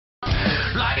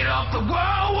the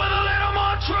world with a little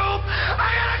more truth.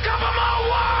 I got a couple more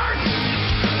words.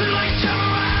 Lights,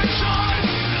 camera, action.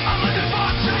 I'm looking for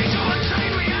a change or a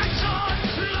chain reaction.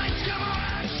 Lights, camera,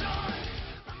 action.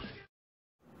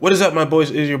 What is up, my boys?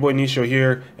 It is your boy Nisho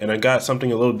here, and I got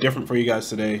something a little different for you guys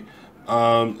today.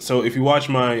 So if you watch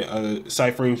my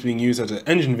Psy-frames being used as an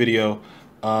engine video,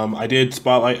 I did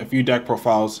spotlight a few deck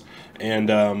profiles,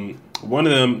 and one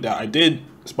of them that I did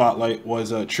spotlight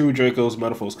was True Draco's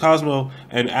Metalfoes Kozmo,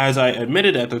 and as I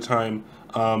admitted at the time,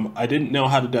 I didn't know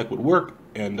how the deck would work,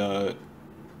 and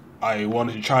I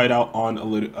wanted to try it out on a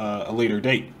later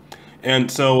date.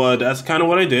 And so that's kind of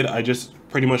what I did. I just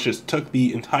pretty much just took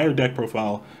the entire deck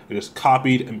profile and just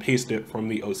copied and pasted it from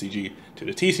the OCG to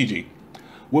the TCG,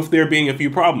 with there being a few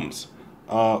problems.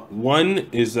 One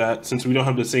is that since we don't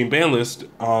have the same ban list,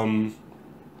 I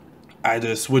had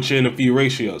to switch in a few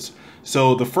ratios.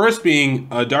 So the first being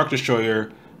Dark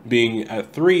Destroyer being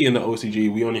at 3 in the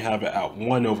OCG, we only have it at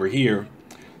 1 over here.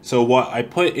 So what I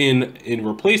put in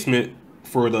replacement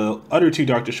for the other 2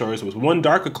 Dark Destroyers was 1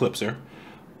 Dark Eclipser,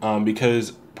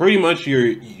 because pretty much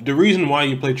the reason why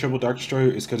you play triple Dark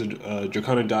Destroyer is because of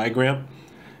Draconic Diagram,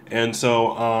 and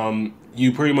so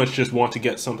you pretty much just want to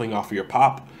get something off of your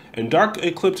pop. And Dark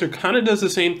Eclipser kind of does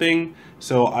the same thing,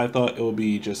 so I thought it would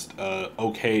be just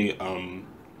okay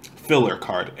filler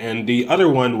card. And the other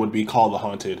one would be Call the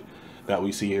Haunted that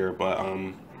we see here, but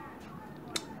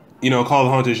you know, Call the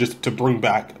Haunted is just to bring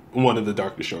back one of the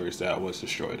Dark Destroyers that was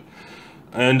destroyed.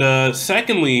 And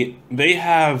secondly, they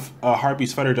have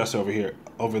Harpy's Feather Duster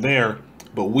over there,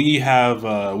 but we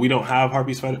don't have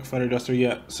Harpy's Feather Duster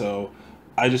yet, so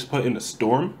I just put in a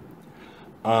Storm.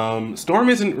 Storm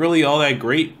isn't really all that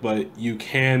great, but you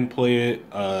can play it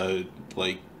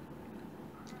like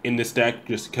in this deck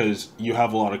just because you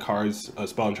have a lot of cards,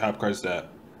 spell and trap cards that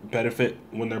benefit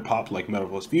when they're popped, like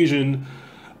Metalfoes Fusion,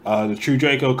 the True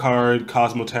Draco card,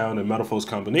 Kozmotown, and Metalfoes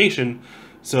Combination.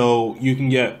 So you can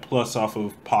get plus off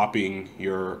of popping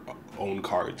your own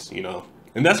cards, you know.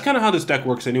 And that's kind of how this deck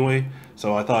works anyway,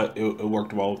 so I thought it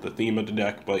worked well with the theme of the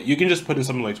deck. But you can just put in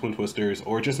something like Twin Twisters,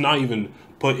 or just not even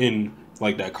put in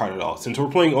like that card at all. Since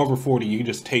we're playing over 40, you can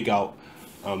just take out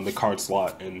the card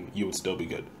slot and you would still be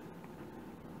good.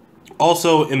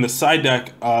 Also, in the side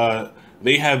deck,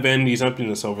 they have Vanity's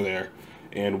Emptiness over there,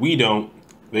 and we don't.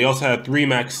 They also have 3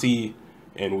 Max C,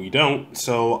 and we don't.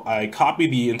 So I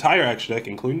copied the entire extra deck,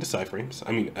 including the Psy-frames.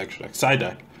 I mean, extra deck, side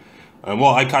deck.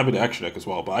 Well, I copied the extra deck as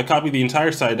well, but I copied the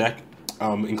entire side deck,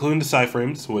 including the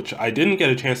Psy-frames, which I didn't get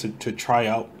a chance to try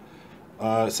out,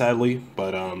 sadly,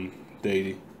 but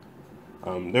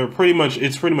they're pretty much,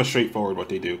 it's pretty much straightforward what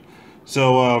they do.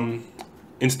 So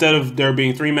instead of there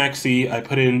being 3 Max C, I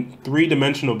put in 3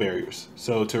 dimensional barriers.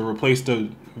 So to replace the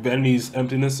Vanity's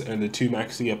Emptiness and the 2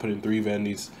 Max C, I put in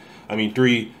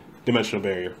 3 dimensional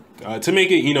barrier to make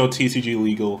it, you know, TCG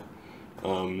legal.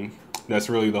 That's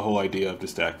really the whole idea of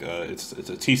this deck. It's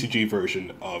a TCG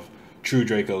version of True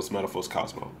Draco's Metalfoes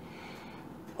Kozmo.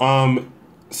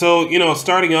 So, you know,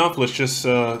 starting off, let's just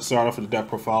start off with the deck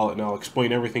profile, and I'll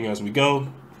explain everything as we go,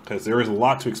 because there is a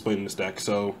lot to explain in this deck.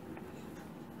 So,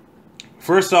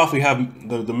 first off, we have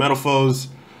the Metalfoes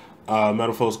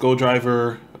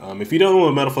Goldriver. If you don't know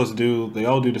what Metalfoes do, they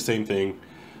all do the same thing.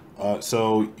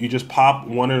 So, you just pop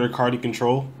one other card you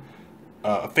control,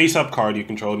 a face-up card you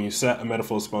control, and you set a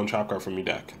Metalfoes spell and trap card from your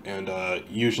deck. And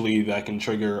usually that can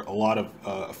trigger a lot of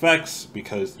effects,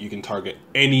 because you can target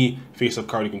any face-up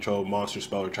card you control, monster,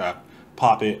 spell, or trap,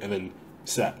 pop it, and then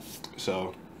set.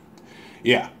 So,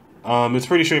 yeah. It's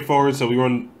pretty straightforward. So we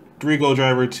run 3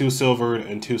 Goldriver, 2 Silverd,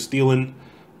 and 2 Steelen.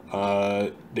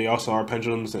 They also are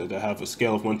pendulums that have a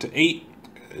scale of 1 to 8.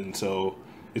 And so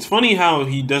it's funny how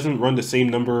he doesn't run the same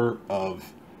number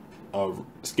of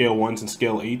scale 1s and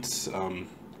scale 8s.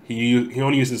 He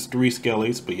only uses 3 scale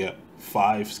 8s, but yet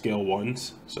 5 scale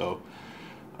 1s. So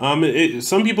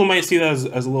some people might see that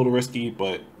as a little risky,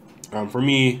 but for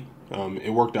me,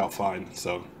 it worked out fine.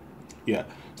 So yeah.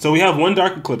 So we have 1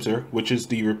 Dark Eclipser, which is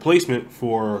the replacement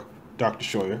for Dark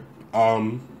Destroyer.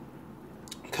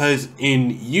 Because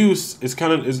in use, it's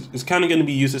kind of going to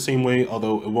be used the same way,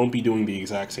 although it won't be doing the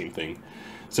exact same thing.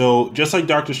 So just like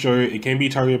Dark Destroyer, it can be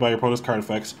targeted by your opponent's card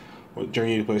effects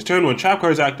during your player's turn. When trap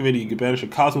card is activated, you can banish a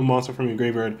Kozmo monster from your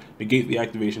graveyard, negate the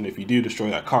activation if you do destroy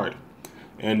that card.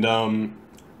 And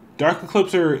Dark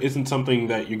Eclipser isn't something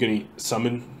that you're going to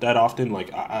summon that often.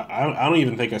 Like, I don't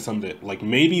even think I summoned it. Like,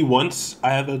 maybe once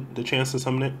I had the chance to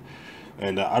summon it,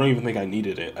 and I don't even think I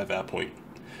needed it at that point.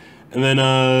 And then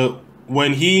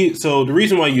so the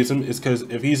reason why I use him is because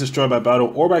if he's destroyed by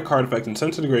battle or by card effect and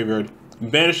sent to the graveyard,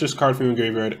 banish this card from your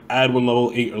graveyard, add 1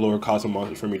 level 8 or lower Kozmo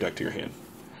monster from your deck to your hand.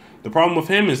 The problem with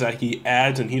him is that he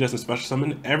adds and he doesn't special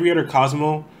summon. Every other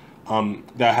Kozmo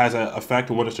that has an effect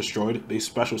when it's destroyed, they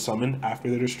special summon after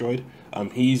they're destroyed.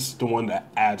 He's the one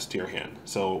that adds to your hand.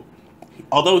 So,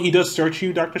 although he does search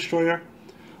you, Dark Destroyer,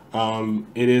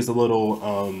 it is a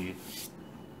little,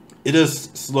 it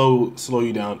does slow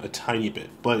you down a tiny bit.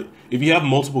 But if you have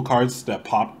multiple cards that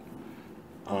pop,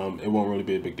 it won't really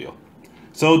be a big deal.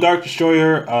 So Dark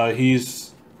Destroyer,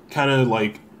 he's kind of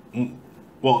like,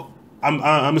 well,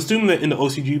 I'm assuming that in the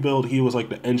OCG build, he was like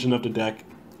the engine of the deck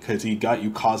because he got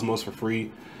you Cosmos for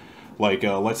free. Like,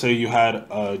 let's say you had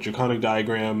a Draconic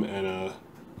Diagram and a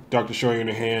Dark Destroyer in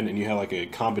your hand, and you had like a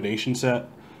combination set.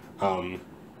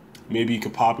 Maybe you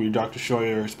could pop your Dark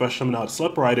Destroyer, special summon out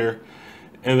Sliprider,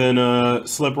 and then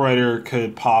Sliprider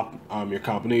could pop your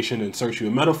combination and search you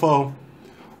a Metalfoes,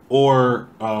 or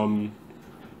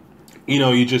you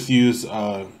know, you just use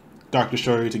Dark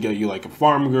Destroyer to get you like a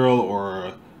Farmgirl or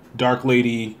a Dark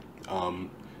Lady,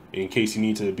 in case you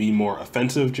need to be more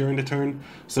offensive during the turn.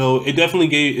 So it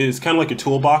definitely is kind of like a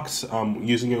toolbox,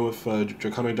 using it with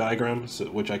Draconic Diagrams,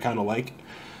 which I kind of like.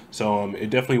 So it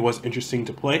definitely was interesting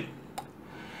to play.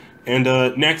 And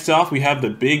next off, we have the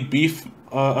big beef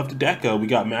of the deck. We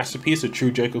got Masterpiece, a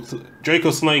true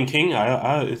Dracoslaying King.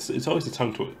 It's always a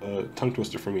tongue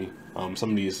twister for me, some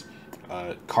of these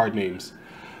card names.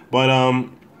 But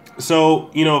so,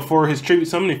 you know, for his tribute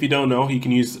summon, if you don't know, he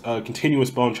can use continuous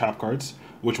spell and trap cards,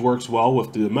 which works well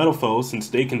with the Metalfoes since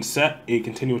they can set a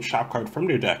continuous trap card from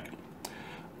their deck.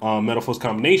 Metalfoes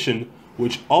Combination,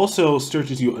 which also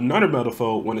searches you another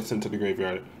Metalfoes when it's sent to the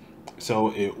graveyard.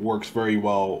 So it works very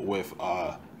well with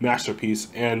Masterpiece.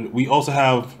 And we also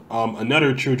have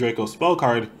another True Draco spell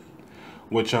card,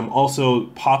 which also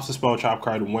pops the spell trap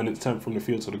card when it's sent from the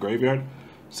field to the graveyard.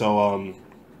 So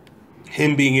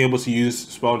him being able to use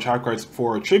spell and trap cards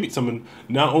for a tribute summon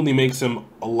not only makes him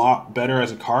a lot better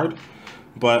as a card,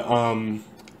 but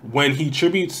when he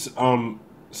tributes,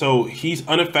 so he's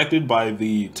unaffected by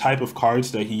the type of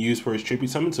cards that he used for his tribute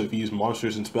summon. So if you use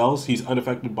monsters and spells, he's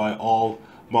unaffected by all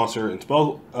monster and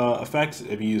spell effects.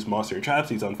 If you use monster and traps,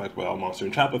 he's unaffected by all monster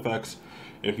and trap effects.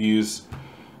 If you use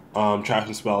traps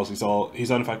and spells,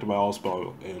 he's unaffected by all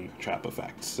spell and trap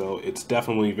effects. So it's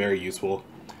definitely very useful.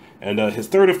 And his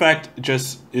third effect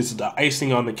just is the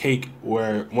icing on the cake,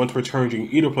 where once per turn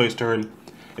during either player's turn,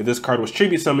 if this card was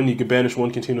tribute summoned, you can banish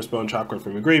one continuous spell and trap card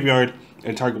from your graveyard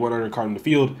and target one other card in the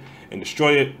field and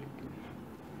destroy it.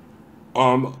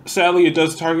 Sadly, it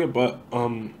does target, but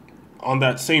on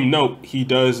that same note, he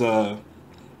does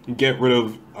get rid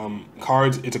of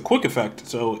cards. It's a quick effect,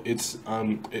 so it's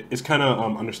kind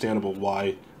of understandable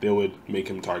why they would make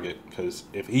him target, because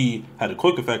if he had a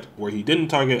quick effect where he didn't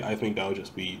target, I think that would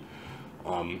just be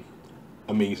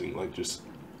amazing. Like, just,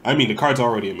 I mean, the card's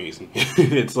already amazing.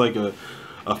 It's like a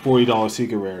 $40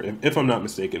 secret rare, if I'm not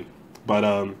mistaken. But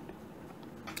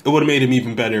it would have made him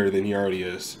even better than he already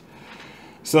is.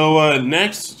 So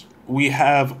next we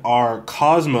have our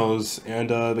Cosmos, and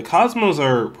the Cosmos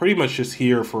are pretty much just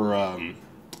here for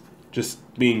just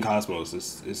being Cosmos.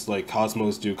 It's like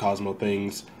Cosmos do Cosmo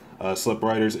things.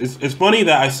 Slipriders. It's funny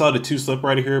that I saw the two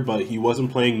Sliprider here, but he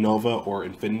wasn't playing Nova or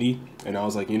Infinity, and I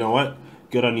was like, you know what?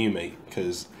 Good on you, mate,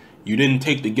 because you didn't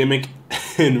take the gimmick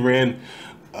and ran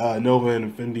Nova and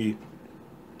Infinity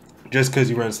just because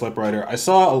you ran Sliprider. I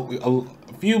saw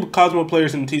a few Kozmo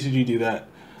players in TCG do that.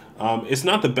 It's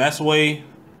not the best way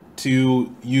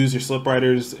to use your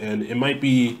Slipriders, and it might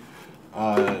be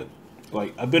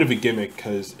like a bit of a gimmick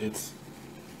because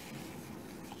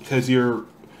you're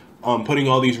putting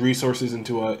all these resources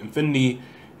into Infinity,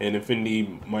 and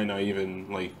Infinity might not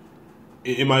even, like,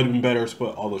 it might have been better to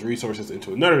put all those resources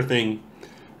into another thing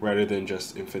rather than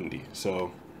just Infinity.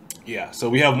 So yeah, so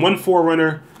we have one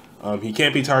Forerunner. He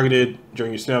can't be targeted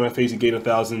during your snapback phase. You gain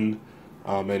 1,000,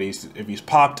 and if he's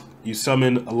popped, you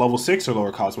summon a level 6 or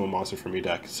lower Kozmo monster from your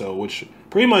deck. So, which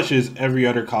pretty much is every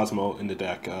other Kozmo in the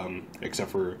deck, except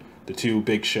for the two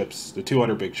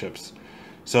other big ships.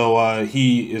 So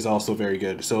he is also very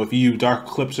good. So if you use Dark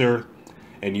Eclipser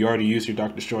and you already use your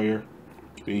Dark Destroyer,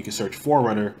 then you can search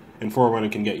Forerunner, and Forerunner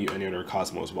can get you any other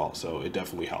Kozmo as well. So it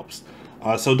definitely helps.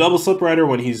 So double Sliprider,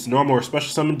 when he's normal or special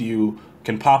summoned, you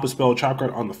can pop a spell trap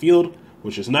card on the field,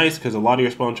 which is nice because a lot of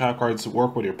your spell and trap cards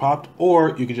work when you're popped,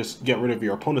 or you can just get rid of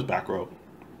your opponent's back row,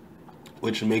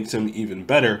 which makes him even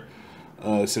better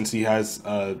since he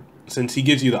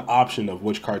gives you the option of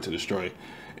which card to destroy.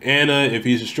 And if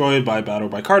he's destroyed by battle or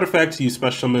by card effects, you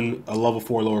special summon a level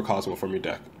 4 lower Kozmo from your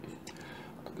deck.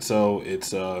 So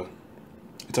it's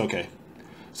okay.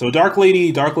 So Dark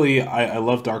Lady, I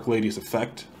love Dark Lady's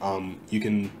effect. You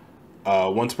can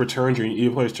Once per turn during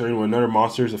either player's turn, when another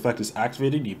monster's effect is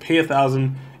activated, you pay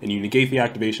 1,000 and you negate the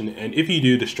activation, and if you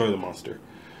do, destroy the monster.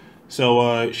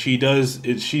 So she does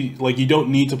it. She like you don't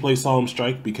need to play Solemn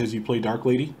Strike because you play Dark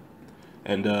Lady,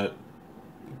 and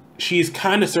she's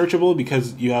kind of searchable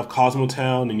because you have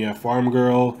Kozmotown and you have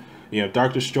Farmgirl, you have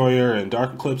Dark Destroyer and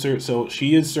Dark Eclipser. So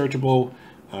she is searchable.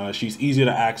 She's easy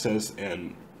to access,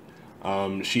 and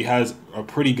she has a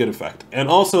pretty good effect. And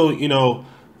also, you know,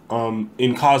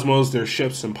 in Cosmos, there's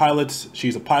ships and pilots.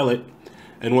 She's a pilot,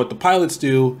 and what the pilots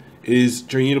do is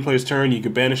during either player's turn, you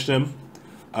can banish them.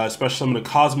 Special summon a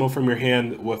Kozmo from your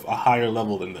hand with a higher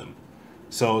level than them.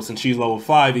 So since she's level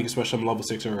 5, you can special summon level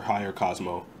 6 or higher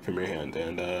Kozmo from your hand,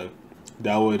 and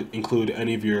that would include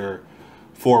any of your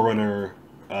Forerunner,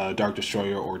 Dark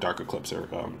Destroyer, or Dark Eclipser.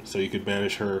 So you could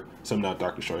banish her, summon out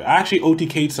Dark Destroyer. I actually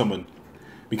OTK'd someone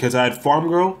because I had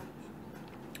Farmgirl.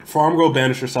 Farmgirl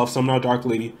banished herself, summon out Dark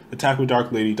Lady, attack with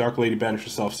Dark Lady banished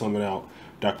herself, summon out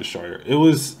Dark Destroyer.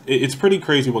 It's pretty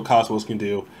crazy what Cosmos can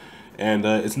do. And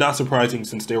it's not surprising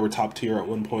since they were top tier at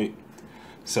one point.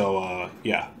 So,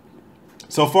 yeah.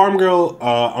 So, Farmgirl,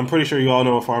 I'm pretty sure you all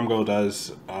know what Farmgirl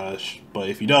does. But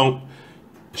if you don't,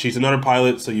 she's another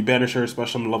pilot. So, you banish her,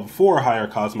 special summon level 4 or higher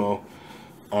Kozmo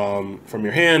from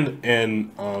your hand.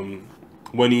 And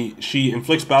when she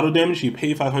inflicts battle damage, you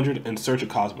pay 500 and search a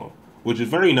Kozmo. Which is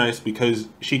very nice because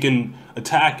she can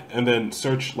attack and then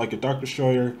search like a Dark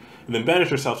Destroyer. And then banish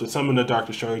herself to summon a Dark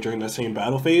Destroyer during that same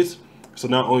battle phase. So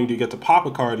not only do you get to pop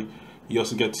a card, you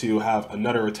also get to have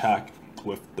another attack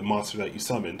with the monster that you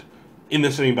summoned in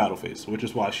the same battle phase, which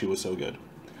is why she was so good.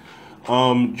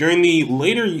 During the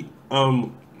later,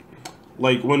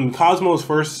 like when Cosmos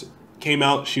first came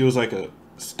out, she was like a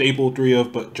staple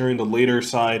 3-of, but during the later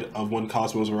side of when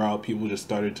Cosmos were out, people just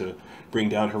started to bring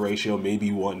down her ratio,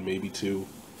 maybe 1, maybe 2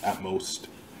 at most.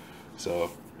 So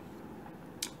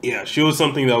yeah, she was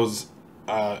something that was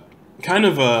kind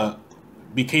of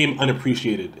became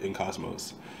unappreciated in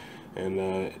Cosmos,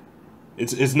 and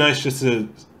it's nice just to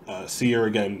see her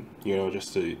again. You know,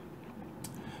 just to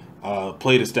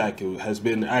play this deck. It has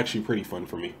been actually pretty fun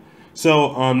for me.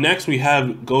 So next we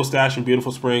have Ghost Dash and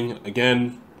Beautiful Spring.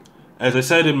 Again, as I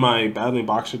said in my Battling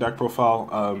Boxer deck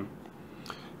profile,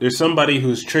 there's somebody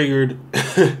who's triggered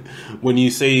when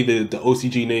you say the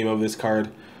OCG name of this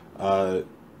card,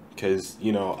 because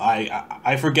you know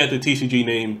I forget the TCG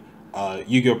name.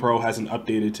 Yu-Gi-Oh! Pro hasn't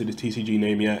updated to the TCG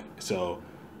name yet, so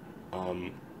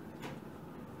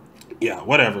yeah,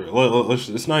 whatever.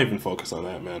 Let's not even focus on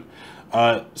that, man.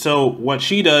 So what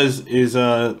she does is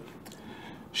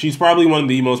she's probably one of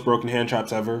the most broken hand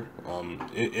traps ever,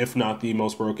 if not the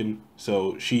most broken.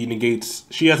 So she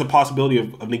has a possibility of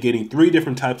negating 3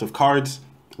 different types of cards,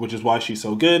 which is why she's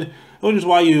so good, which is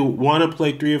why you want to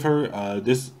play 3 of her.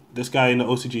 This guy in the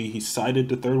OCG, he sided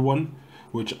the 3rd one,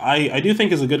 which I do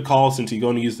think is a good call since you're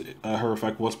going to use her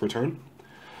effect once per turn.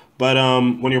 But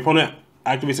when your opponent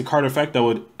activates a card effect that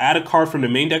would add a card from the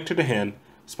main deck to the hand,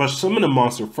 special summon a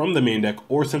monster from the main deck,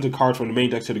 or send a card from the main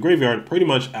deck to the graveyard, pretty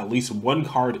much at least 1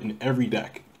 card in every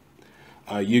deck,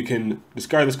 you can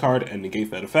discard this card and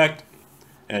negate that effect,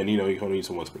 and you know you can only use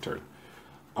it once per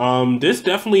turn. This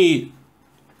definitely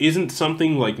isn't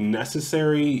something like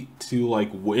necessary to like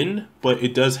win, but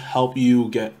it does help you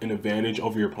get an advantage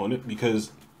over your opponent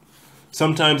because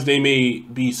sometimes they may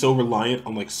be so reliant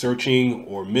on like searching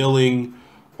or milling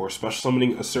or special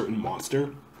summoning a certain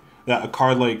monster that a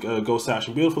card like Ghost Dash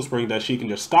and Beautiful Spring that she can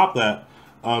just stop that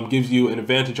gives you an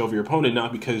advantage over your opponent,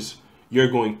 not because you're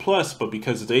going plus, but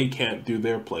because they can't do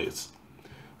their plays,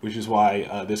 which is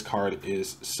why this card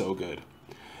is so good.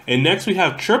 And next we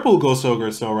have triple Ghost Ogre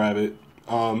and Snow Rabbit.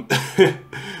 I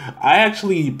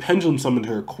actually pendulum summoned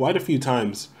her quite a few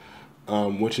times,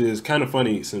 which is kind of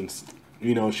funny since,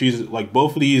 you know, she's like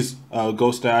both of these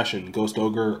Ghost Dash and Ghost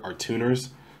Ogre are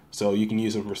tuners, so you can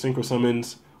use them for synchro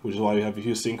summons, which is why we have a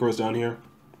few synchros down here.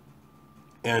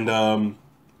 And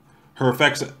her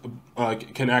effects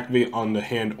can activate on the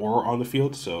hand or on the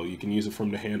field, so you can use it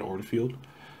from the hand or the field.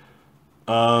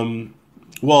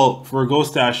 Well, for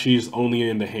Ghost Dash, she's only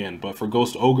in the hand, but for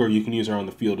Ghost Ogre, you can use her on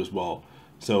the field as well.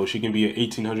 So she can be an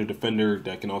 1800 defender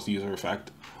that can also use her effect,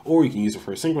 or you can use her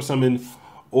for a synchro summon,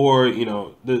 or, you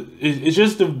know, it's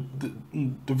just the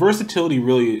versatility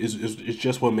really is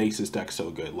just what makes this deck so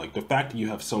good. Like, the fact that you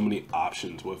have so many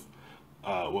options with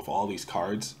all these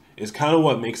cards is kind of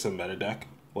what makes the meta deck,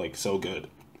 like, so good.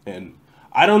 And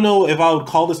I don't know if I would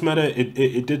call this meta.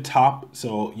 It did top,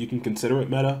 so you can consider it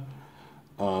meta.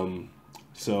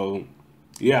 So,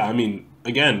 yeah, I mean,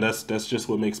 again, that's just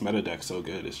what makes meta decks so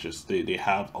good. It's just they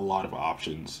have a lot of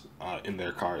options in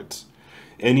their cards.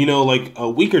 And you know, like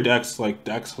weaker decks like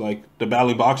the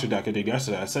Battling Boxer deck I did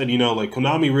yesterday, I said, you know, like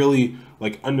Konami really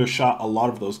like undershot a lot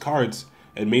of those cards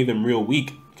and made them real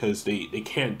weak because they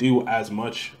can't do as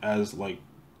much as, like,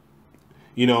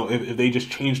 you know, if they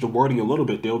just change the wording a little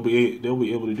bit, they'll be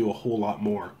able to do a whole lot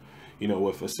more, you know,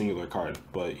 with a singular card.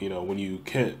 But you know, when you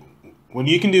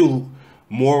can do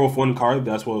more with one card,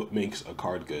 that's what makes a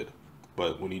card good.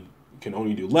 But when you can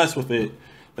only do less with it,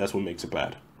 that's what makes it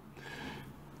bad.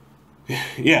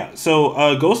 Yeah,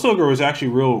 so Ghost Ogre was actually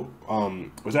real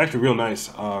nice.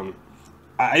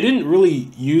 I didn't really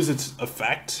use its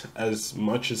effect as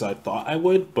much as I thought I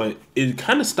would, but it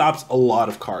kind of stops a lot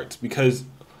of cards because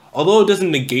although it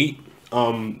doesn't negate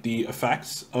the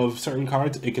effects of certain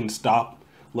cards, it can stop,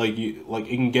 like, it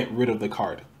can get rid of the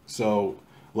card. So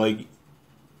like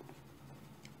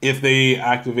if they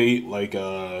activate like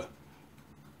a,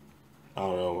 I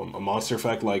don't know, a monster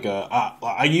effect, like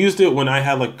I used it when I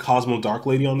had like Kozmo Dark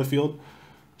Lady on the field.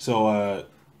 So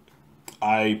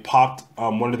I popped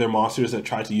one of their monsters that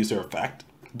tried to use their effect,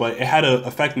 but it had an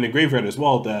effect in the graveyard as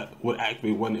well that would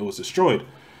activate when it was destroyed.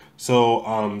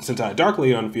 So since I had Dark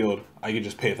Lady on the field, I could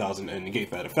just pay 1,000 and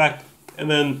negate that effect.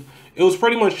 And then it was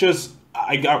pretty much just,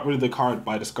 I got rid of the card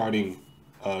by discarding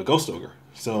Ghost Ogre.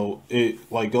 So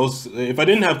it like goes, if I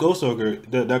didn't have Ghost Ogre,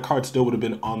 that card still would have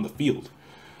been on the field.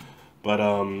 But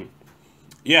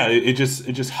yeah, it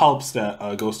just helps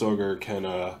that Ghost Ogre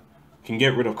can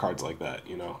get rid of cards like that,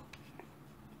 you know.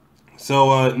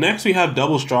 So next we have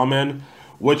Double Strawman,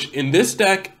 which in this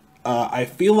deck, I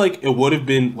feel like it would have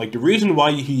been, like, the reason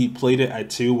why he played it at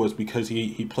 2 was because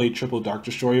he played triple Dark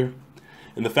Destroyer.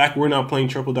 And the fact we're not playing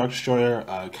triple Dark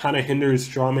Destroyer kind of hinders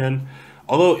Strawman.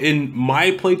 Although in my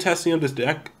play testing of this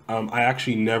deck, I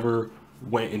actually never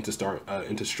went into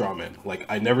Strawman. Like,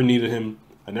 I never needed him,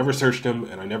 I never searched him,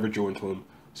 and I never drew into him,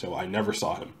 so I never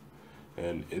saw him.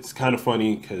 And it's kind of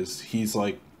funny because he's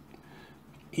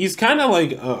kind of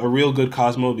like a real good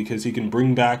Kozmo because he can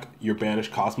bring back your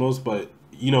banished Cosmos, but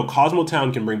you know,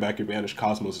 Kozmotown can bring back your banished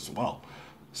Cosmos as well.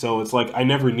 So it's like I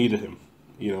never needed him,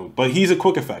 you know, but he's a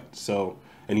quick effect, so,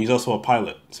 and he's also a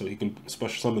pilot, so he can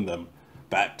special summon them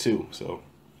back too. So,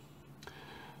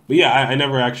 but yeah, I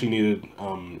never actually needed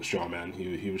Strawman.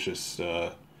 He was just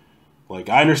like,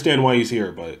 I understand why he's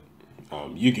here, but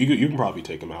you can probably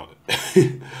take him out,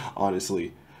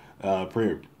 honestly.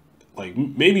 Like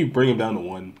maybe bring him down to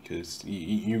 1 because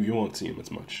you won't see him as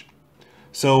much.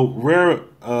 So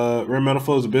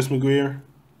Raremetalfoes Bismugear,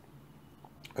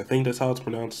 I think that's how it's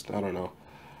pronounced. I don't know.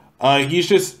 He's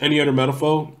just any other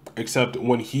Metalfoe, except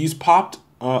when he's popped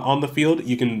on the field,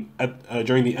 you can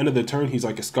during the end of the turn, he's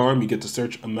like a Scarm. You get to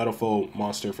search a Metalfoe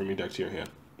monster from your deck to your hand.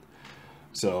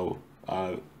 So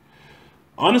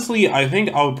honestly, I think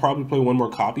I would probably play one more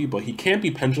copy, but he can't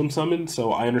be Pendulum Summoned,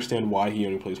 so I understand why he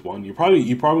only plays 1. You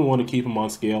probably want to keep him on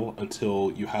scale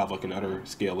until you have like another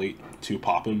scale 8 to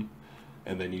pop him,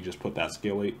 and then you just put that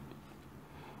scale 8.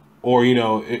 Or, you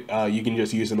know, you can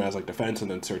just use him as like defense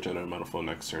and then search another Metalfoe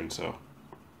next turn, so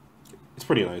it's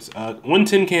pretty nice. One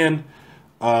Tincan,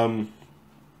 I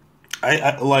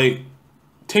like,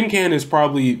 Tincan is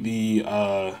probably the,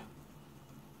 how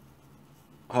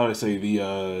do I say,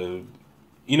 the,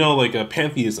 you know, like a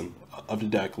pantheism of the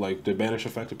deck, like the banish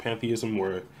effect of pantheism,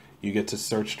 where you get to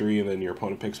search 3 and then your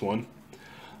opponent picks 1.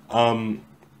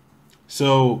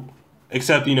 So,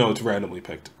 except, you know, it's randomly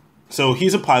picked. So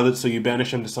he's a pilot, so you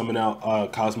banish him to summon out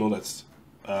Kozmo that's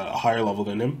a higher level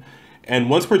than him. And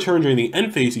once per turn during the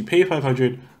end phase, you pay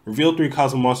 500, reveal 3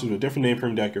 Kozmo monsters with a different name from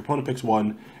your deck, your opponent picks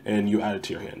 1, and you add it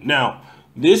to your hand. Now,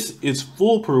 this is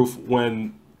foolproof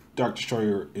when Dark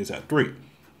Destroyer is at 3.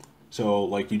 So,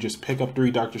 like, you just pick up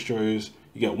 3 Dark Destroyers,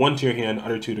 you get 1 to your hand,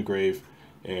 other 2 to grave,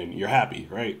 and you're happy,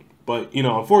 right? But, you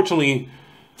know, unfortunately,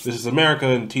 this is America,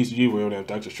 and TCG, we don't have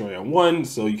Dark Destroyer on 1,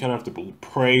 so you kind of have to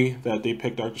pray that they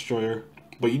pick Dark Destroyer.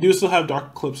 But you do still have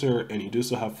Dark Eclipser, and you do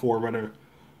still have Forerunner,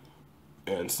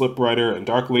 and Sliprider, and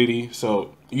Dark Lady,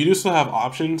 so you do still have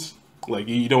options. Like,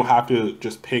 you don't have to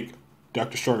just pick Dark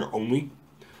Destroyer only.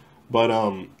 But,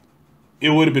 it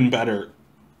would have been better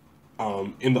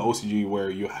in the OCG where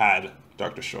you had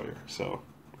Dark Destroyer. So,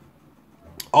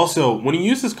 also, when you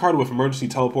use this card with Emergency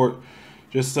Teleport,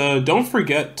 just don't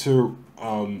forget to,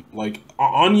 like,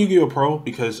 on Yu-Gi-Oh! Pro,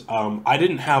 because I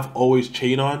didn't have Always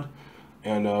Chain on,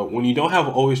 and when you don't have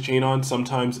Always Chain on,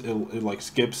 sometimes it like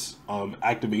skips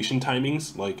activation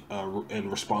timings, like,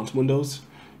 and response windows,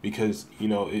 because, you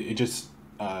know, it just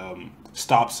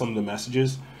stops some of the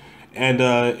messages. And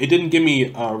it didn't give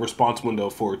me a response window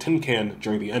for Tincan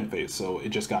during the end phase, so it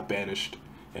just got banished.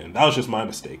 And that was just my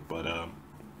mistake, but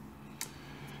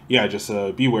yeah, just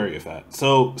be wary of that.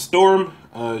 So Storm,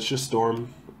 it's just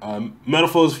Storm.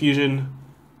 Metalfoes Fusion.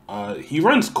 He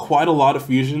runs quite a lot of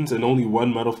fusions and only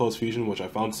one Metalfoes Fusion, which I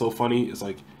found so funny. It's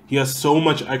like he has so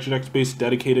much extra deck space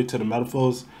dedicated to the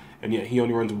Metalfoes, and yet he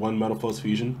only runs one Metalfoes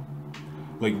Fusion.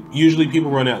 Like usually people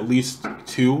run at least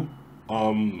two,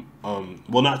 well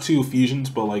not two fusions,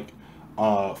 but like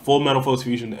full Metalfoes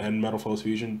Fusion and Metalfoes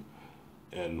Fusion,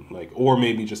 and like or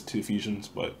maybe just two fusions.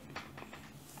 But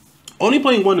only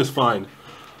playing one is fine.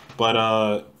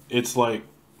 But it's like,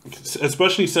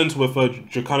 especially since with a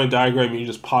Draconic Diagram, you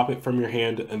just pop it from your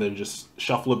hand and then just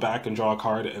shuffle it back and draw a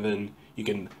card, and then you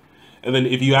can, and then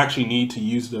if you actually need to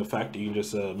use the effect, you can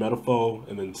just Metalfoes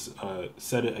and then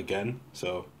set it again.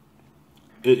 So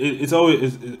it's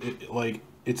always like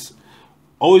it's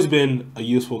always been a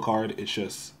useful card. It's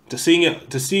just to see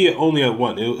it only at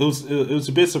one. It was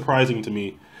a bit surprising to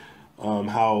me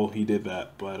how he did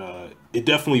that, but it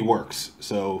definitely works.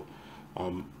 So.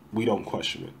 We don't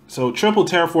question it. So triple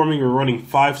Terraforming, we're running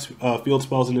 5 field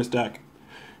spells in this deck.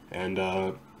 And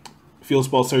field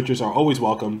spell searchers are always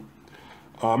welcome.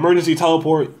 Emergency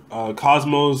Teleport,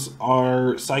 Kozmos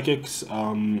are Psychics,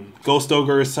 Ghost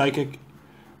Ogre is Psychic,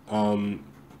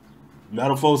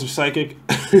 Metalfoes are Psychic.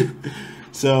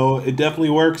 So it definitely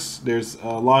works. There's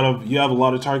you have a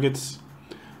lot of targets.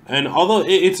 And although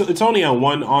it's only on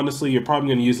one, honestly, you're probably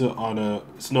going to use it on a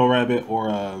Snow Rabbit or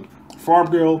a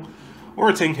Farmgirl. Or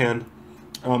a Tincan,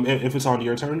 if it's on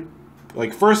your turn.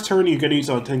 Like, first turn, you're going to use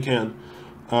it on Tincan.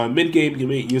 Mid-game, you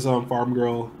may use it on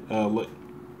Farmgirl.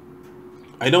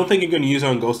 I don't think you're going to use it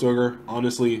on Ghost Ogre,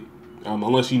 honestly.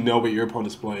 Unless you know what your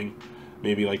opponent's playing.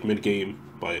 Maybe, like, mid-game.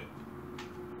 But,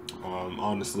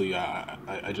 honestly,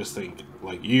 I just think,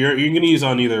 like, you're going to use it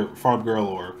on either Farmgirl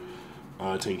or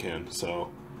Tincan.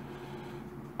 So,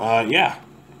 yeah.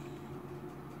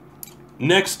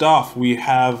 Next off, we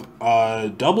have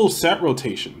double set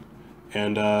rotation,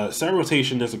 and set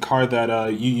rotation is a card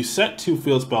that you set 2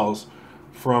 field spells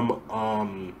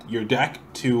from your deck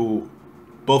to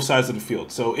both sides of the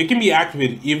field. So it can be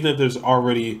activated even if there's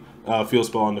already a field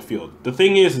spell on the field. The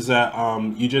thing is that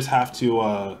you just have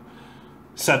to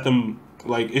set them,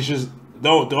 like, it's just the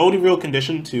only real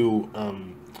condition to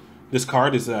this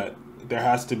card is that there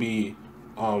has to be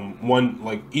one,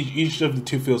 like each of the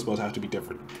 2 field spells have to be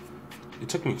different. It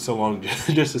took me so long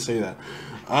just to say that.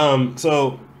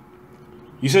 So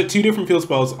you set 2 different field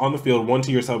spells on the field, one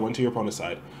to your side, one to your opponent's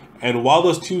side. And while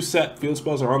those 2 set field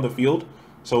spells are on the field,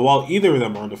 so while either of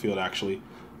them are on the field actually,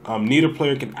 neither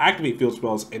player can activate field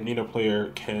spells and neither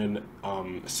player can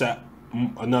set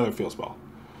another field spell,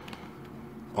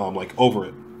 like over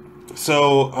it.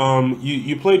 So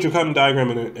you play Draconic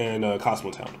Diagram and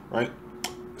Kozmotown, right?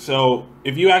 So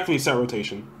if you activate set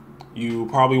rotation, you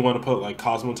probably want to put like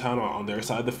Kozmotown on their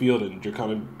side of the field and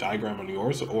Draconic Diagram on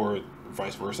yours, or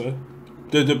vice versa,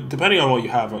 depending on what you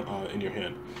have in your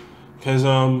hand. Because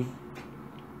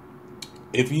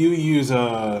if you use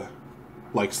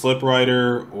like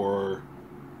Sliprider or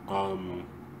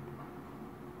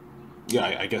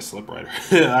yeah, I guess Sliprider.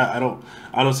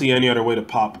 I don't see any other way to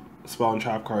pop spell and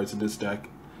trap cards in this deck.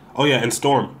 Oh yeah, and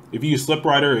Storm. If you use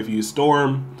Sliprider, if you use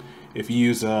Storm, if you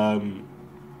use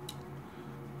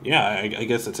yeah, I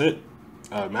guess that's it.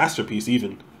 Masterpiece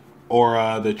even,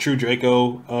 or the True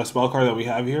Draco spell card that we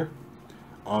have here.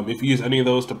 If you use any of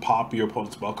those to pop your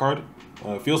opponent's spell card,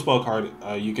 field spell card,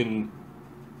 you can.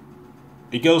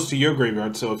 It goes to your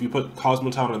graveyard. So if you put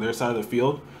Kozmotown on their side of the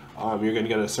field, you're gonna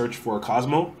get a search for a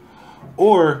Kozmo,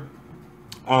 or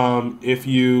if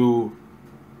you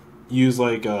use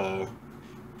like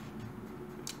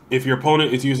if your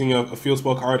opponent is using a field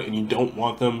spell card and you don't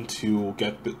want them to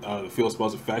get the field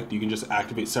spell's effect, you can just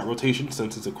activate set rotation.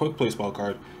 Since it's a quick play spell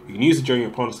card, you can use it during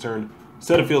your opponent's turn,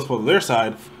 set a field spell to their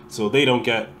side, so they don't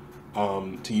get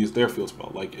to use their field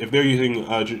spell. Like if they're using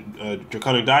a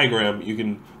Draconic Diagram, you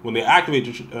can, when they activate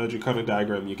Draconic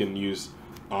Diagram, you can use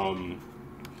I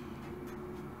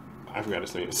forgot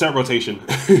his name, set rotation,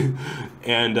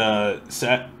 and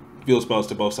set field spells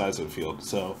to both sides of the field.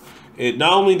 So it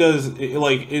not only does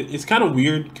it's kind of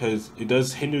weird because it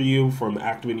does hinder you from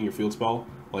activating your field spell.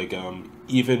 Like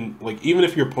even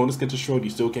if your opponents get destroyed, you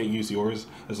still can't use yours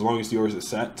as long as yours is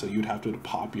set. So you'd have to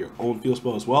pop your own field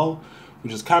spell as well,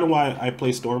 which is kind of why I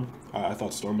play Storm. I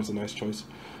thought Storm was a nice choice,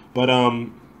 but other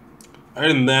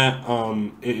than that,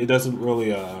 it doesn't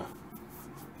really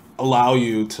allow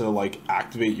you to like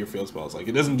activate your field spells. Like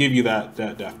it doesn't give you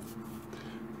the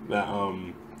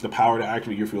power to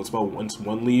activate your field spell once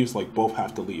one leaves. Like both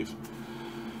have to leave,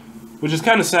 which is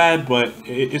kind of sad, but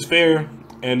it's fair.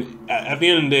 And at the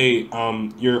end of the day,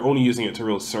 you're only using it to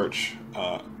really search,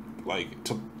 to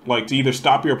either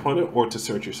stop your opponent or to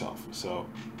search yourself. So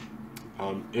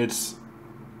it's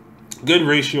Good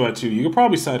ratio at 2. You could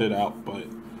probably set it out, but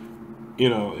you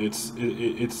know, it's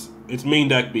main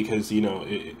deck because, you know,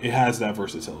 it has that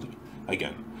versatility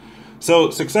again. So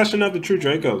Succession of the True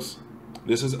Dracos.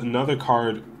 This is another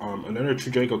card, another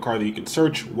True Draco card that you can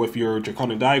search with your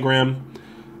Draconic Diagram.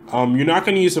 You're not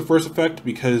going to use the first effect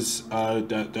because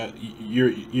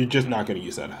you're just not going to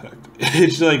use that effect.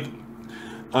 It's like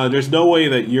there's no way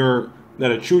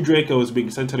that a True Draco is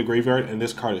being sent to the graveyard and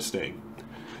this card is staying,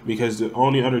 because the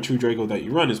only other True Draco that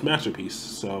you run is Masterpiece.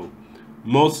 So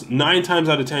 9 times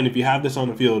out of 10, if you have this on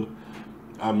the field,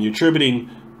 you're tributing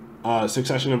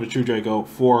Succession of a True Draco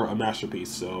for a Masterpiece.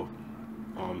 So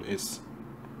it's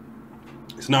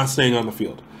not staying on the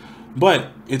field.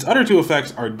 But its other 2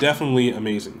 effects are definitely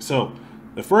amazing. So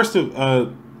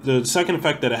the second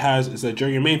effect that it has is that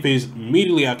during your main phase,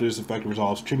 immediately after this effect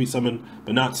resolves, tribute summon,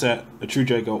 but not set, a True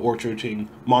Draco or True King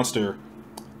monster.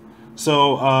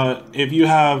 So if you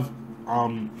have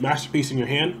Masterpiece in your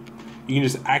hand, you can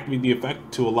just activate the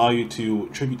effect to allow you to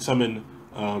tribute summon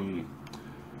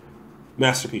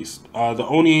Masterpiece. The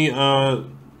only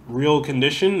real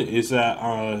condition is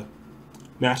that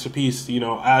Masterpiece, you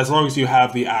know, as long as you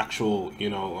have the actual, you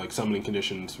know, like summoning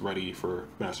conditions ready for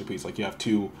Masterpiece, like you have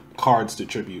 2 cards to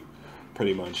tribute,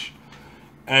 pretty much.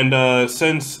 And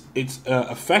since it's an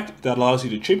effect that allows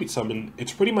you to tribute summon,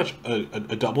 it's pretty much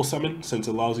a double summon, since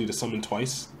it allows you to summon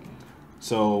twice.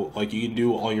 So, like, you can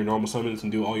do all your normal summons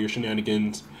and do all your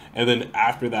shenanigans, and then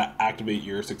after that, activate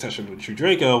your Succession with True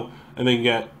Draco, and then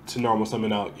get to normal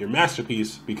summon out your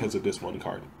Masterpiece because of this one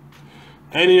card.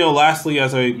 And, you know, lastly,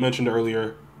 as I mentioned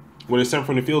earlier, when it's sent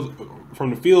from the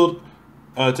field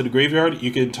to the graveyard,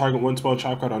 you can target 1 spell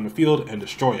trap card on the field and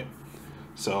destroy it.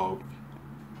 So,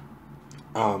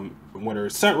 whether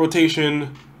it's set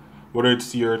rotation, whether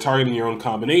it's you're targeting your own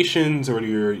combinations, or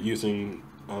you're using,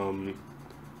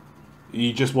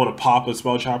 you just want to pop a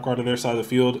spell trap card on their side of the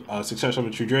field, Succession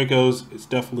of True Dracos, it's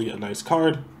definitely a nice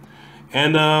card.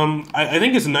 And I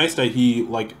think it's nice that he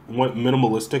like went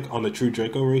minimalistic on the True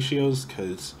Draco ratios,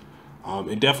 because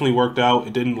it definitely worked out.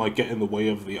 It didn't like get in the way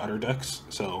of the other decks.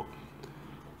 So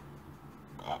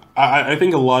I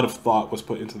think a lot of thought was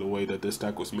put into the way that this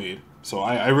deck was made. So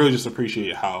I really just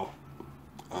appreciate how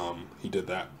he did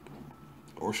that.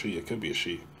 Or she, it could be a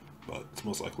she, but it's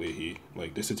most likely a he.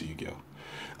 Like, this is a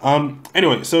Yu-Gi-Oh!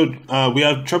 Anyway, so we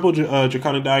have triple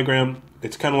Draconic Diagram.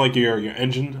 It's kind of like your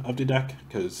engine of the deck,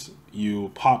 because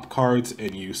you pop cards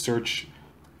and you search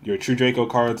your True Draco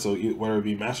cards, so whether it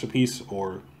be Masterpiece,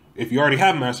 or if you already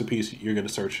have Masterpiece, you're going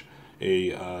to search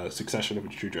a Succession of a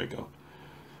True Draco.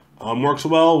 Works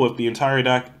well with the entire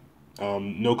deck,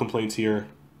 no complaints here.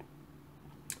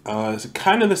 It's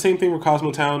kind of the same thing for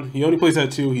Kozmotown. He only plays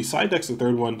that 2. He side decks the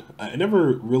 3rd one. I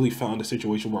never really found a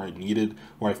situation where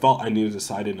I felt I needed to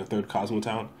side in a 3rd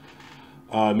Kozmotown.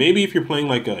 Maybe if you're playing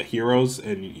like Heroes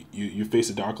and you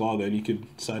face a Dark Law, then you could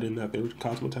side in that 3rd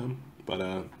Kozmotown. But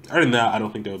other than that, I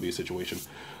don't think that would be a situation.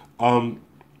 Yeah,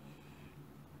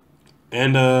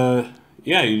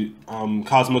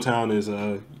 Kozmotown is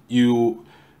you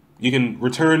can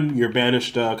return your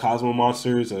banished Kozmo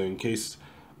monsters in case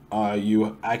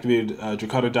you activated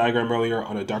Draconic Diagram earlier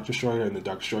on a Dark Destroyer and the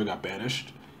Dark Destroyer got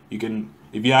banished. You can,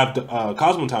 if you have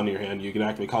Kozmotown in your hand, you can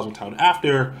activate Kozmotown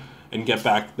after and get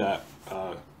back that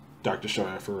Dark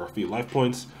Destroyer for a few life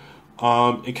points.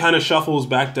 It kind of shuffles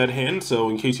back that hand, so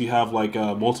in case you have like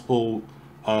multiple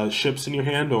ships in your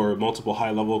hand or multiple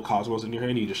high-level Cosmos in your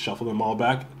hand, you just shuffle them all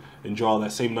back and draw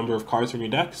that same number of cards from your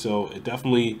deck. So it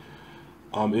definitely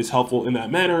is helpful in that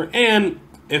manner. And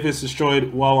if it's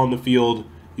destroyed while on the field,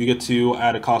 you get to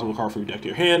add a Cosmo card from your deck to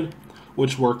your hand,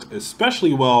 which worked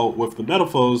especially well with the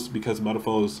Metalfoes, because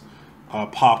Metalfoes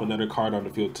pop another card on the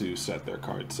field to set their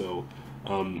card. So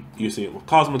using it with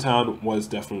Kozmotown was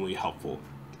definitely helpful.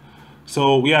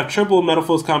 So we have triple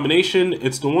Metalfoes Combination.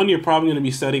 It's the one you're probably going to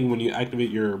be setting when you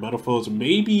activate your Metalfoes.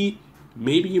 Maybe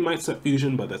you might set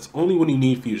Fusion, but that's only when you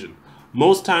need Fusion.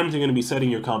 Most times you're going to be setting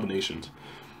your combinations.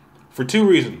 For 2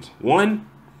 reasons. One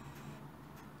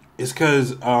is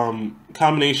because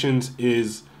combinations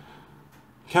is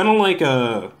kind of like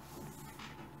a...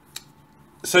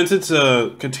 Since it's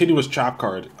a continuous trap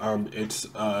card, it's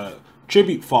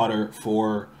tribute fodder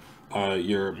for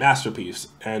your Masterpiece.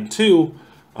 And 2,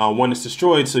 when it's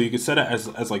destroyed, so you can set it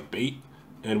as like bait,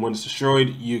 and when it's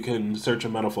destroyed, you can search a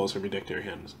Metalfoes from your deck to your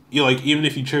hands. Even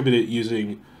if you tribute it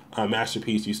using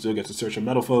Masterpiece, you still get to search a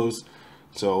Metalfoes,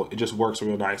 so it just works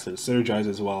real nice and it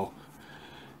synergizes well.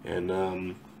 And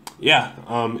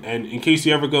and in case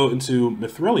you ever go into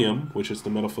Mithrilium, which is the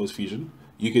Metalfoes Fusion,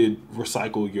 you could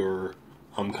recycle your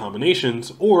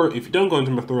combinations, or if you don't go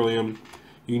into Mithrilium,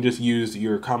 you can just use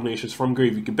your combinations from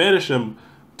grave. You can banish them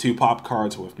to pop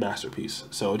cards with Masterpiece.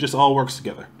 So it just all works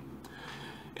together.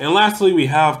 And lastly, we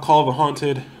have Call of the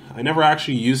Haunted. I never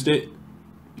actually used it.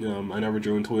 I never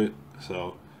drew into it.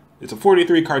 So it's a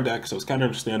 43 card deck, so it's kind of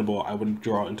understandable. I wouldn't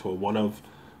draw into a one of.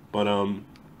 But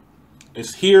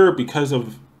it's here because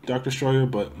of Dark Destroyer,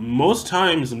 but most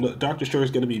times Dark Destroyer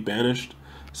is going to be banished,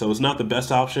 so it's not the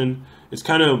best option. It's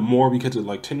kind of more because of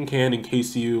like Tin Can in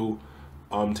case you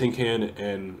Tin Can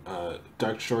and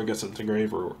Dark Destroyer gets sent to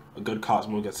grave, or a good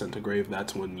Kozmo gets sent to grave.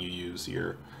 That's when you use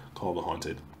your Call of the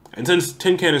Haunted. And since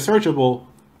Tin Can is searchable,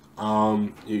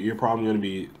 you're probably going to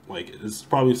be like, it's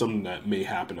probably something that may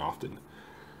happen often.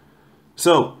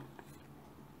 So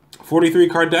 43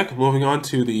 card deck. Moving on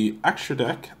to the extra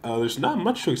deck. There's not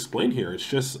much to explain here. It's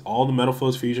just all the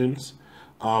Metalfoes Fusions.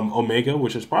 Omega,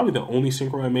 which is probably the only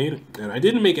synchro I made. And I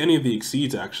didn't make any of the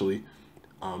Exceeds, actually.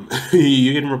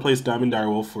 You can replace Diamond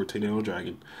Direwolf for Tornado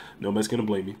Dragon. Nobody's going to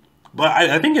blame me. But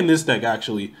I think in this deck,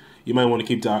 actually, you might want to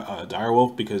keep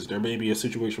Direwolf, because there may be a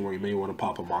situation where you may want to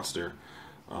pop a monster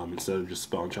instead of just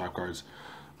spell and trap cards.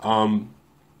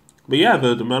 But yeah,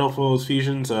 the Metalfoes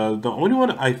Fusions, the only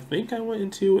one I think I went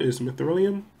into is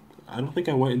Mithrilium. I don't think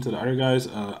I went into the other guys.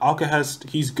 Alcahest,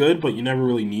 he's good, but you never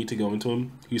really need to go into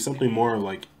him. He's something more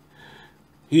like,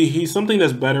 he's something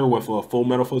that's better with a full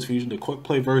Metalfoes Fusion, the quick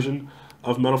play version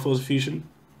of Metalfoes Fusion.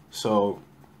 So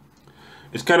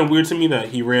it's kind of weird to me that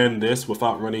he ran this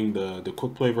without running the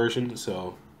quick play version.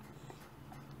 So,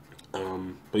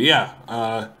 but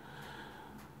yeah,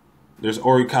 there's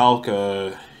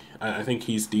Orichalc. I think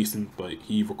he's decent, but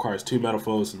he requires 2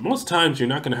 Metalfoes, and most times you're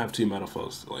not gonna have 2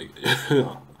 Metalfoes, like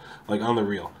like on the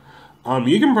real.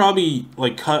 You can probably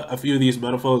like cut a few of these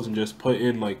Metalfoes and just put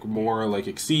in like more like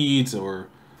Exceeds or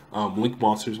Link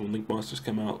Monsters when Link Monsters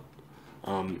come out.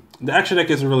 The extra deck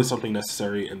isn't really something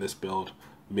necessary in this build.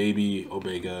 Maybe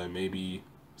Omega, maybe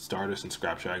Stardust and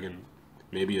Scrap Dragon,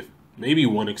 maybe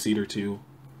one Exceed or 2,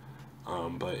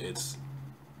 but it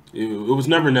was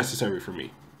never necessary for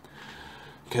me.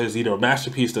 Because, you know,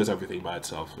 Masterpiece does everything by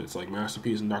itself. It's like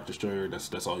Masterpiece and Dark Destroyer,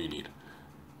 that's all you need.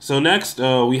 So next,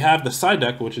 we have the side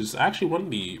deck, which is actually one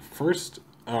of the first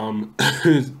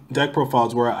deck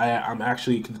profiles where I'm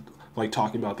actually like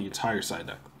talking about the entire side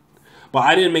deck. But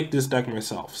I didn't make this deck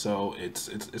myself, so it's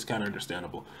kind of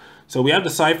understandable. So we have the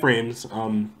Psy-frames.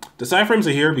 The Psy-frames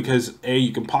are here because A,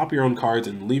 you can pop your own cards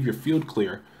and leave your field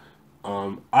clear.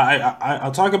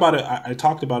 I'll talk about it. I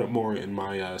talked about it more in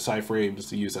my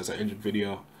Psy-frames used as an engine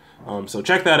video. So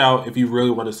check that out if you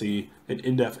really want to see an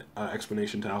in-depth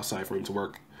explanation to how Psy-frames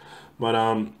work. But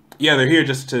yeah, they're here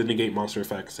just to negate monster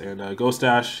effects. And Ghost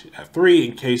Dash at 3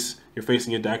 in case you're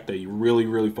facing a deck that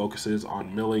really focuses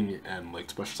on milling and like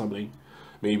special summoning.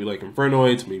 Maybe like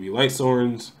Infernoids, maybe Light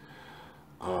Swords,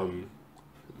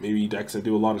 maybe decks that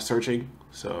do a lot of searching.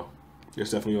 So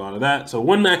there's definitely a lot of that. So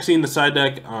 1 Maxi in the side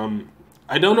deck.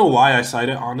 I don't know why I cite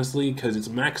it, honestly, because it's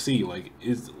Maxi. Like,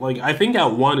 it's like, I think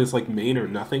at 1 it's like main or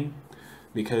nothing,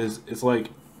 because it's like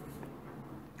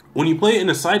when you play it in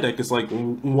a side deck, it's like,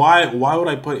 why would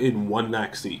I put in 1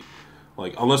 Maxi?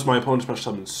 Like, unless my opponent special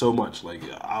summons so much, like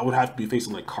I would have to be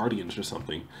facing like Cardians or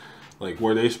something, like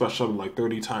where they special summon like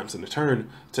 30 times in a turn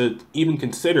to even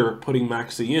consider putting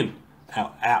Maxi in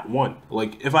at 1.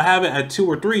 Like, if I have it at 2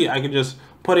 or 3, I can just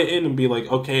put it in and be like,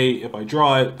 okay, if I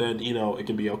draw it, then, you know, it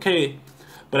can be okay.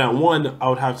 But at 1, I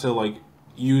would have to, like,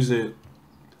 use it,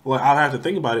 like, I would have to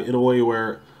think about it in a way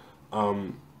where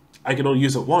I can only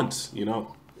use it once, you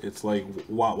know? It's like,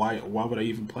 why would I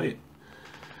even play it?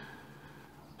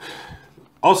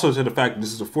 Also, to the fact that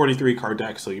this is a 43 card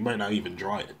deck, so you might not even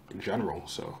draw it in general,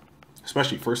 so,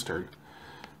 especially first turn.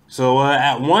 So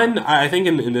at 1, I think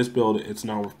in this build, it's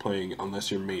not worth playing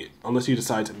unless you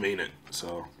decide to main it.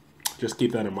 So just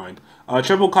keep that in mind.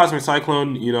 Triple Cosmic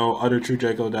Cyclone, you know, other true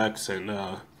Draco decks, and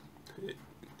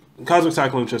Cosmic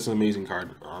Cyclone is just an amazing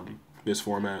card. This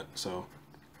format, so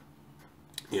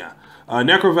yeah.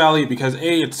 Necro Valley, because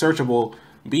A, it's searchable.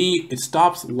 B, it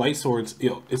stops Light Swords. You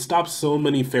know, it stops so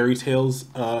many Fairy Tales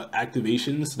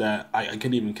activations that I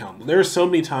couldn't even count. There are so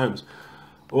many times.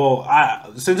 Well,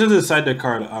 since it's a side deck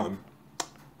card,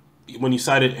 when you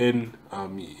side it in,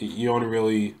 you only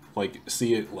really like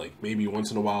see it like maybe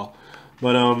once in a while.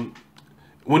 But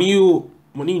when you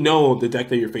know the deck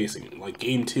that you're facing, like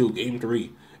game 2, game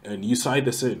 3, and you side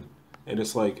this in, and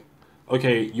it's like,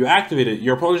 okay, you activate it,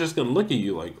 your opponent's just gonna look at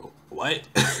you like, what?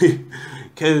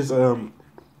 Because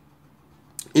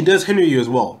it does hinder you as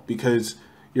well, because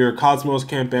your Cosmos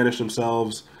can't banish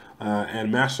themselves.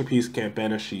 And Masterpiece can't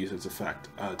banish these its effect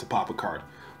to pop a card.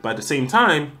 But at the same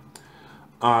time,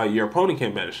 your opponent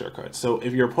can't banish their cards. So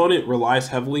if your opponent relies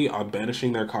heavily on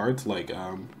banishing their cards, like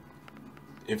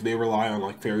if they rely on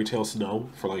like Fairy Tale Snow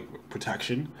for like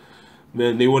protection,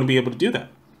 then they wouldn't be able to do that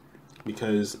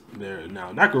because they're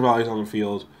now Necro Valley's on the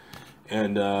field,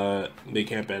 and they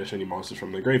can't banish any monsters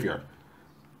from their graveyard.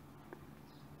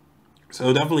 So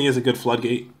it definitely is a good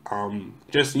floodgate.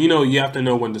 Just, you know, you have to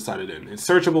know when to set it in. It's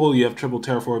searchable, you have triple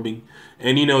terraforming,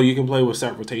 and you know, you can play with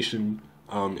set rotation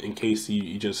in case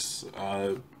you just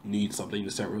need something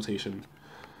to set rotation.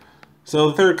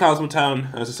 So the third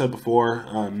Kozmotown, as I said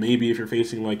before, maybe if you're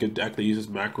facing like a deck that uses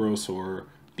Macros or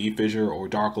Deep Fissure or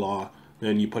Dark Law,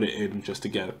 then you put it in just to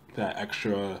get that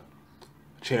extra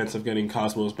chance of getting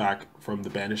Cosmos back from the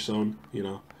banish zone, you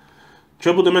know.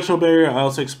 Triple Dimensional Barrier, I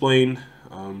also explained.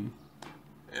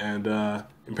 And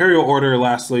Imperial Order,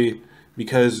 lastly,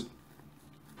 because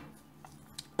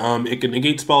it can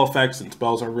negate spell effects, and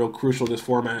spells are real crucial in this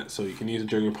format, so you can use it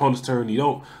during your opponent's turn. You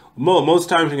don't, most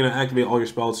times you're going to activate all your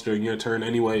spells during your turn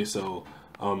anyway, so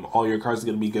all your cards are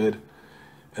going to be good.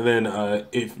 And then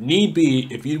if need be,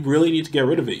 if you really need to get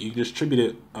rid of it, you can just tribute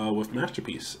it with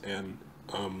Masterpiece, and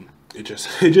it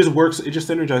just works, it just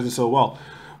synergizes so well.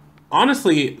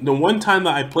 Honestly, the one time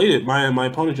that I played it, my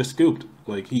opponent just scooped.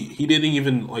 Like, he didn't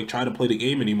even, like, try to play the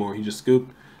game anymore. He just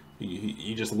scooped.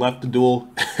 He just left the duel,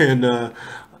 and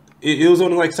it was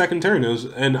on, like, second turn.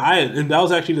 And that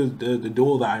was actually the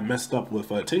duel that I messed up with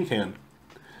Tincan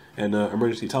and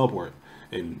Emergency Teleport.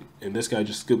 And this guy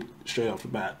just scooped straight off the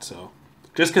bat, so.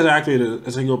 Just because I activated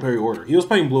a single parry order. He was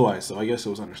playing Blue Eyes, so I guess it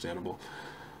was understandable.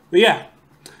 But yeah.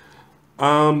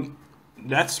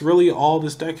 That's really all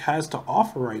this deck has to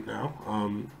offer right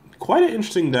now. Quite an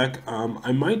interesting deck.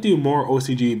 I might do more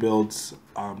OCG builds,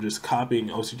 just copying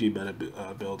OCG meta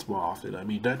builds more often. I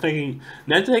mean,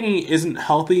 net decking isn't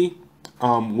healthy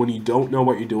when you don't know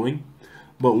what you're doing,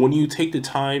 but when you take the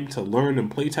time to learn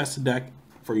and play test the deck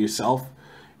for yourself,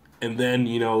 and then,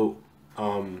 you know,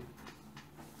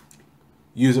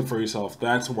 use it for yourself,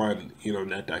 that's why, you know,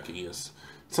 net decking is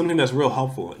something that's real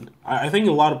helpful. And I think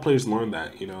a lot of players learn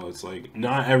that, you know, it's like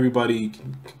not everybody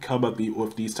can come up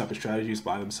with these type of strategies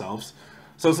by themselves.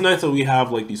 So it's nice that we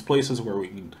have like these places where we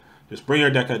can just bring our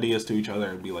deck ideas to each other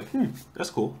and be like, that's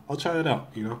cool, I'll try it out,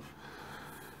 you know.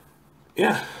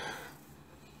 Yeah.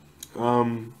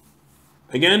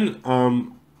 Again,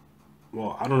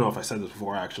 well, I don't know if I said this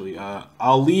before actually.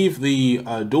 I'll leave the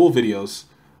duel videos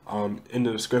in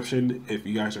the description if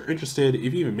you guys are interested,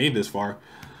 if you even made this far.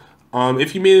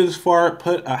 If you made it this far,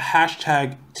 put a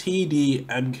hashtag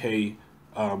t.d.m.k,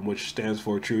 which stands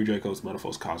for True Draco's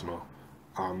Metalfoes Kozmo.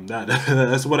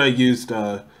 That's what I used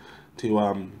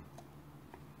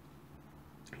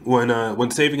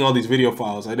when saving all these video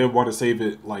files. I didn't want to save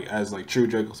it like as like True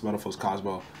Draco's Metalfoes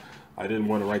Kozmo. I didn't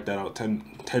want to write that out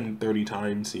 30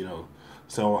 times, you know.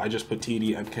 So I just put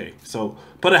t.d.m.k. So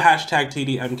put a hashtag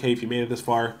t.d.m.k if you made it this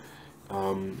far.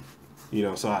 You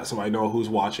know, so I know who's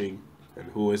watching and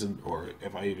who isn't, or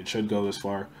if I even should go this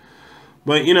far.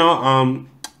 But, you know,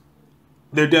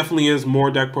 there definitely is more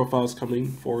deck profiles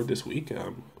coming forward this week.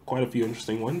 Quite a few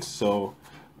interesting ones. So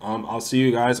I'll see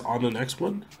you guys on the next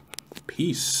one.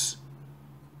 Peace.